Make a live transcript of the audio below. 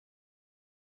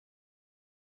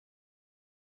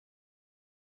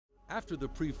After the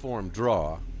preformed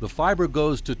draw, the fiber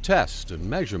goes to test and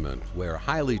measurement, where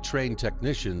highly trained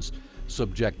technicians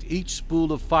subject each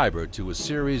spool of fiber to a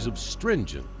series of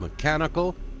stringent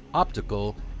mechanical,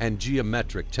 optical, and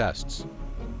geometric tests.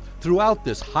 Throughout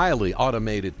this highly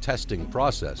automated testing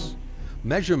process,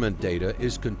 measurement data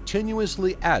is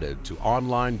continuously added to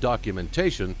online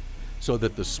documentation so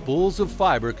that the spools of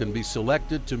fiber can be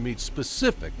selected to meet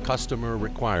specific customer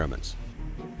requirements.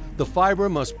 The fiber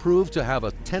must prove to have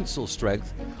a tensile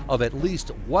strength of at least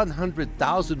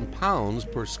 100,000 pounds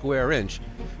per square inch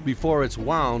before it's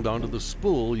wound onto the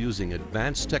spool using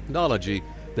advanced technology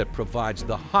that provides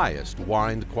the highest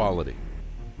wind quality.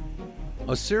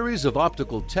 A series of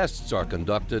optical tests are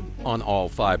conducted on all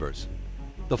fibers.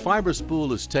 The fiber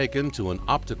spool is taken to an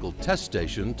optical test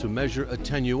station to measure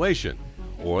attenuation,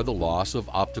 or the loss of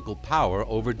optical power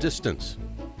over distance.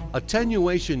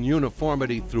 Attenuation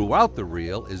uniformity throughout the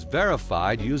reel is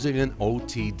verified using an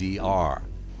OTDR.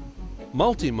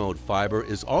 Multimode fiber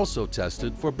is also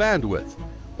tested for bandwidth,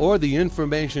 or the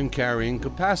information carrying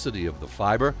capacity of the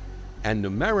fiber, and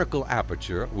numerical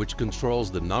aperture, which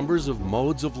controls the numbers of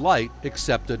modes of light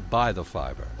accepted by the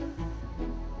fiber.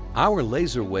 Our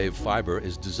laser wave fiber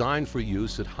is designed for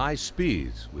use at high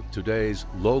speeds with today's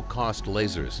low-cost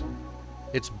lasers.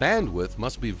 Its bandwidth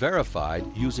must be verified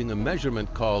using a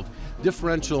measurement called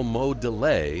differential mode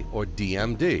delay, or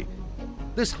DMD.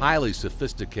 This highly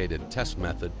sophisticated test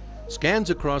method scans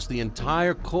across the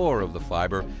entire core of the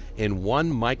fiber in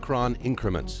 1-micron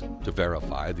increments to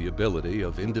verify the ability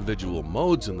of individual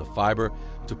modes in the fiber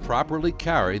to properly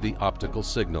carry the optical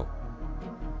signal.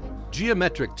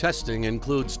 Geometric testing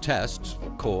includes tests for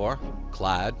core,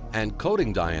 clad, and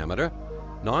coating diameter,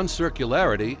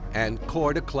 non-circularity, and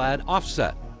core-to-clad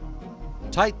offset.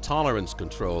 Tight tolerance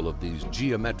control of these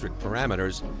geometric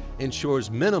parameters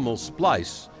ensures minimal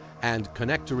splice and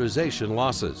connectorization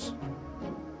losses.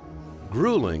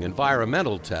 Grueling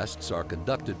environmental tests are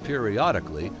conducted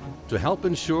periodically to help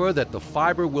ensure that the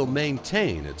fiber will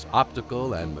maintain its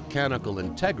optical and mechanical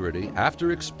integrity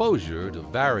after exposure to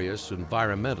various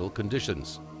environmental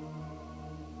conditions.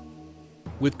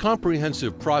 With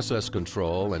comprehensive process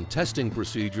control and testing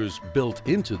procedures built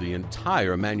into the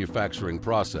entire manufacturing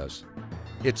process,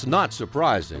 it's not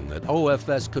surprising that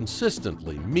OFS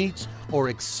consistently meets or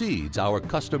exceeds our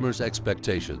customers'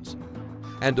 expectations.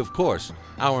 And of course,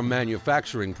 our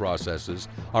manufacturing processes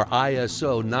are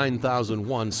ISO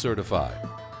 9001 certified.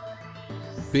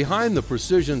 Behind the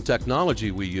precision technology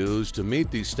we use to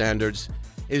meet these standards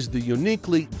is the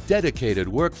uniquely dedicated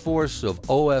workforce of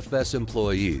OFS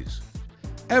employees.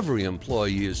 Every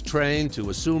employee is trained to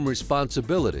assume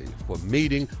responsibility for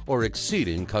meeting or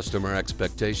exceeding customer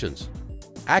expectations,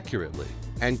 accurately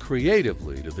and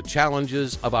creatively to the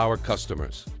challenges of our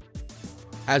customers.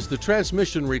 As the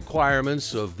transmission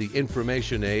requirements of the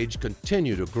information age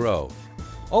continue to grow,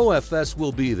 OFS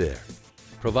will be there,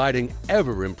 providing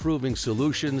ever-improving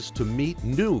solutions to meet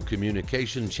new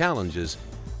communication challenges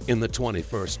in the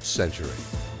 21st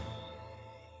century.